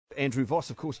Andrew Voss,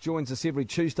 of course, joins us every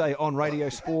Tuesday on Radio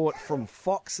Sport from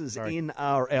Fox's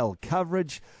NRL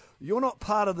coverage. You're not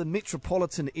part of the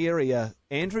metropolitan area,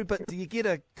 Andrew, but do you get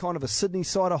a kind of a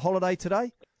Sydney-sider holiday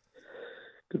today?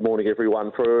 Good morning,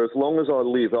 everyone. For as long as I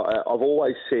live, I've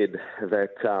always said that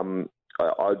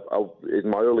in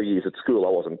my early years at school,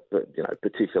 I wasn't,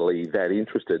 particularly that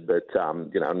interested, but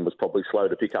and was probably slow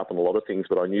to pick up on a lot of things.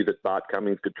 But I knew that Bart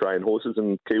Cummings could train horses,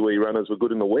 and Kiwi runners were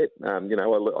good in the wet. I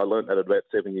learnt that at about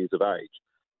 7 years of age.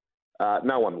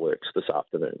 No one works this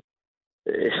afternoon.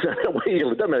 It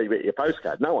doesn't matter about your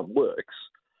postcard. No one works.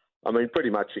 I mean, pretty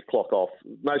much you clock off.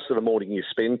 Most of the morning you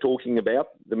spend talking about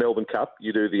the Melbourne Cup.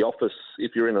 You do the office.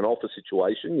 If you're in an office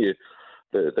situation,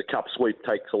 the cup sweep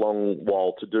takes a long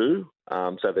while to do,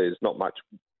 so there's not much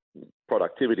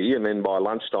productivity. And then by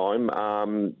lunchtime,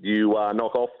 you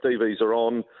knock off, TVs are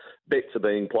on, bets are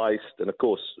being placed, and of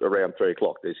course, around 3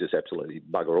 o'clock, there's just absolutely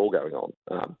bugger all going on.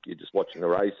 You're just watching the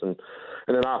race, and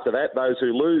then after that, those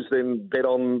who lose then bet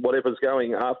on whatever's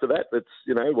going after that. That's,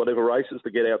 whatever races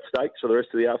to get out stakes for the rest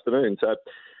of the afternoon. So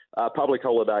public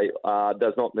holiday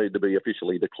does not need to be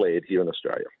officially declared here in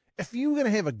Australia. If you were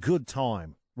going to have a good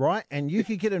time, right, and you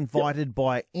could get invited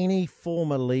by any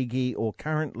former leaguey or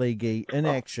current leaguey in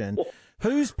action,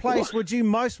 whose place would you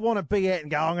most want to be at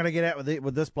and go, I'm going to get out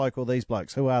with this bloke or these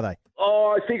blokes? Who are they?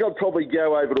 Oh, I think I'd probably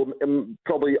go over to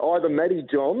probably either Matty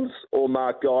Johns or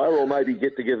Mark Geyer, or maybe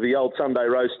get together the old Sunday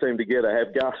roast team together,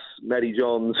 have Gus, Matty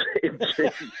Johns, MC,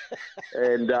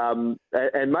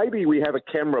 and maybe we have a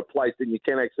camera placed and you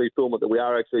can actually film it, that we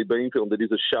are actually being filmed. It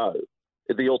is a show.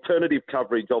 The alternative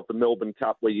coverage of the Melbourne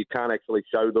Cup where you can't actually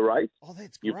show the race. Oh,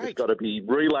 that's great. You've just got to be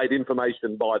relayed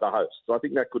information by the host. So I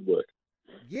think that could work.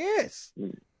 Yes.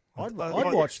 I'd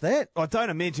watch that. I don't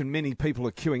imagine many people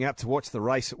are queuing up to watch the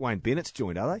race at Wayne Bennett's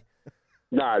joint, are they?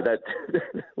 No,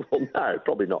 no,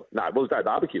 probably not. No, well, there's no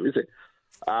barbecue, is it?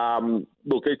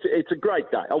 Look, it's a great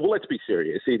day. Oh, well, let's be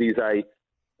serious. It is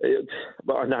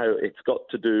but I know it's got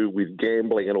to do with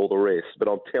gambling and all the rest, but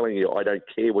I'm telling you, I don't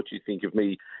care what you think of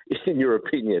me in your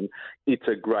opinion. It's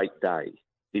a great day.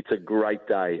 It's a great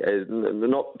day.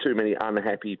 Not too many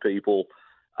unhappy people.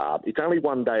 It's only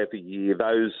one day of the year.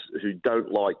 Those who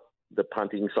don't like the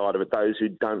punting side of it, those who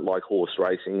don't like horse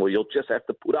racing, well, you'll just have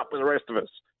to put up with the rest of us.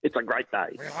 It's a great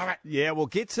day. Yeah, we'll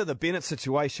get to the Bennett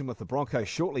situation with the Broncos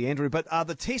shortly, Andrew. But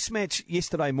the test match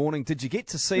yesterday morning, did you get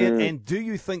to see it? And do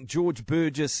you think George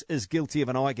Burgess is guilty of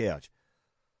an eye gouge?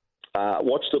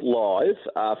 Watched it live.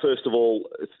 First of all,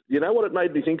 you know what it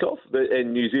made me think of?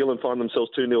 And New Zealand find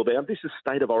themselves 2-0 down. This is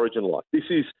state of origin like. This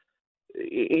is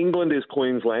England is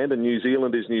Queensland and New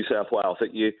Zealand is New South Wales.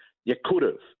 That you could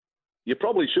have. You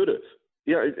probably should have.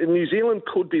 New Zealand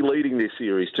could be leading this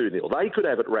series 2-0. They could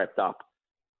have it wrapped up,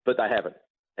 but they haven't.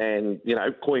 And,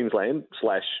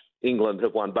 Queensland/England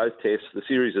have won both tests. The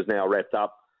series is now wrapped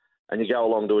up, and you go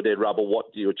along to a dead rubber.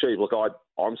 What do you achieve? Look,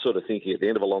 I'm sort of thinking at the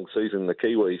end of a long season, the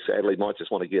Kiwis sadly might just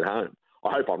want to get home.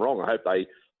 I hope I'm wrong. I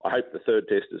hope the third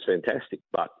test is fantastic,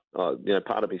 but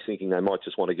part of me's thinking they might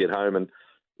just want to get home, and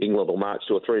England will march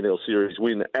to a 3-0 series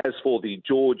win. As for the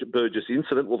George Burgess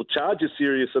incident, well, the charge is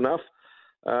serious enough.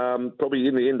 Probably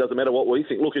in the end, doesn't matter what we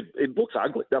think. Look, it looks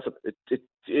ugly, doesn't it?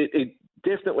 It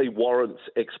definitely warrants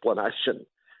explanation,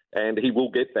 and he will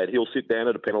get that. He'll sit down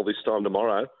at a panel this time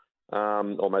tomorrow,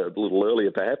 or maybe a little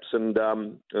earlier perhaps, and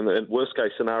the worst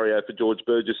case scenario for George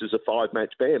Burgess is a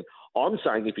 5-match ban. I'm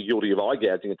saying if you're guilty of eye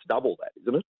gouging, it's double that,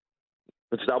 isn't it?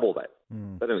 It's double that.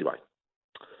 But anyway.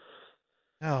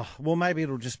 Oh, well, maybe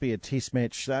it'll just be a test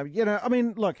match. Look, he's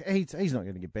not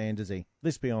going to get banned, is he?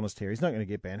 Let's be honest here. He's not going to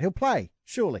get banned. He'll play,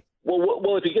 surely.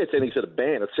 Well, if he gets any sort of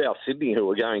ban, it's South Sydney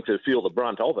who are going to feel the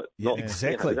brunt of it. Yeah,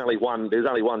 exactly. There's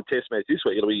only one test match this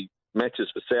week. It'll be matches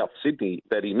for South Sydney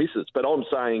that he misses. But I'm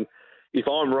saying if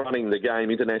I'm running the game,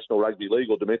 International Rugby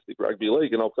League or Domestic Rugby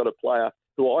League, and I've got a player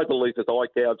who I believe has eye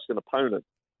gouged an opponent,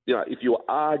 if you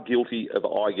are guilty of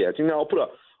eye gouging, I'll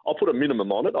put a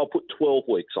minimum on it. I'll put 12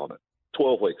 weeks on it.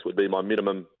 12 weeks would be my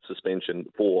minimum suspension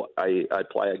for a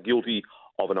player guilty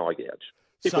of an eye gouge,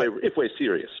 if we're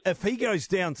serious. If he goes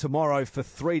down tomorrow for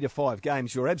 3 to 5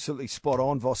 games, you're absolutely spot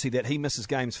on, Vossi, that he misses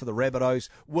games for the Rabbitohs.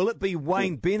 Will it be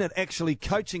Wayne Bennett actually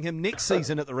coaching him next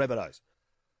season at the Rabbitohs?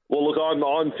 Well, look,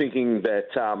 I'm thinking that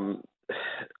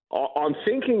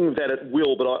it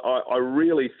will, but I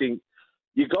really think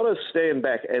you've got to stand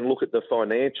back and look at the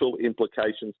financial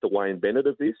implications to Wayne Bennett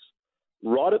of this.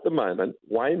 Right at the moment,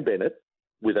 Wayne Bennett,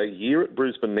 with a year at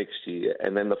Brisbane next year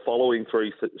and then the following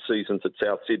 3 seasons at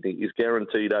South Sydney, is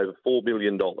guaranteed over $4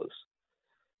 million.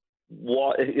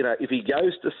 If he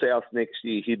goes to South next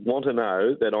year, he'd want to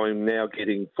know that I'm now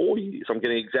getting 4 years. I'm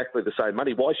getting exactly the same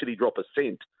money. Why should he drop a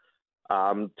cent?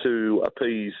 to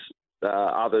appease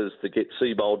others to get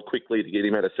Seabold quickly, to get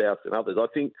him out of South and others. I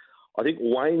think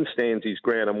Wayne stands his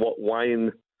ground, and what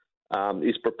Wayne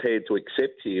is prepared to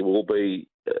accept here will be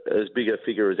as big a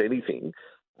figure as anything.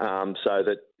 So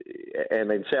that, and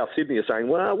then South Sydney are saying,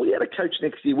 well, we had a coach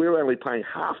next year. We're only paying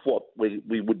half what we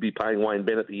would be paying Wayne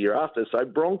Bennett the year after. So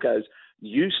Broncos,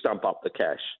 you stump up the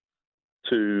cash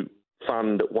to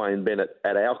fund Wayne Bennett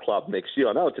at our club next year.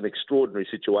 I know it's an extraordinary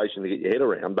situation to get your head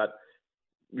around, but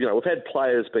we've had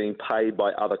players being paid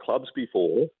by other clubs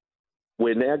before.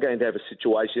 We're now going to have a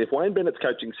situation. If Wayne Bennett's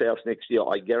coaching South next year,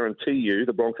 I guarantee you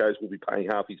the Broncos will be paying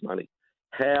half his money.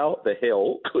 How the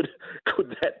hell could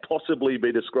that possibly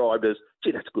be described as,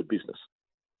 gee, that's good business?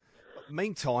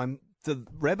 Meantime, the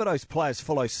Rabbitohs players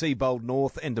follow Seabold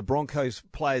north, and the Broncos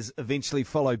players eventually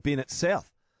follow Bennett south.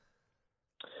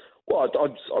 Well,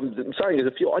 I'm saying is,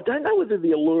 I don't know whether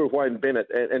the allure of Wayne Bennett,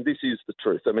 and this is the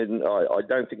truth. I mean, I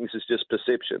don't think this is just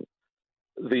perception.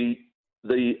 The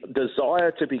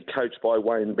desire to be coached by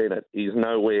Wayne Bennett is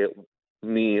nowhere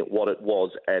near what it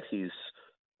was at his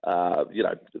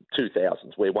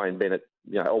 2000s, where Wayne Bennett,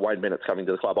 Wayne Bennett's coming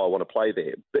to the club, I want to play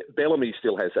there. Bellamy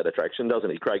still has that attraction,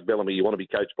 doesn't he? Craig Bellamy, you want to be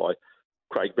coached by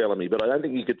Craig Bellamy, but I don't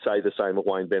think you could say the same of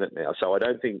Wayne Bennett now. So I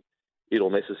don't think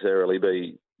it'll necessarily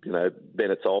be,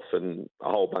 Bennett's off and a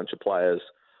whole bunch of players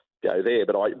go there.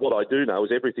 But what I do know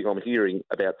is everything I'm hearing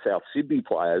about South Sydney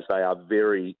players, they are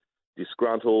very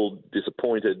disgruntled,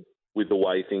 disappointed with the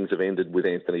way things have ended with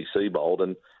Anthony Seabold,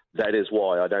 and that is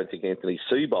why I don't think Anthony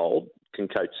Seabold can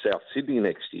coach South Sydney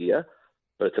next year,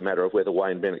 but it's a matter of whether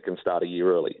Wayne Bennett can start a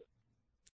year early.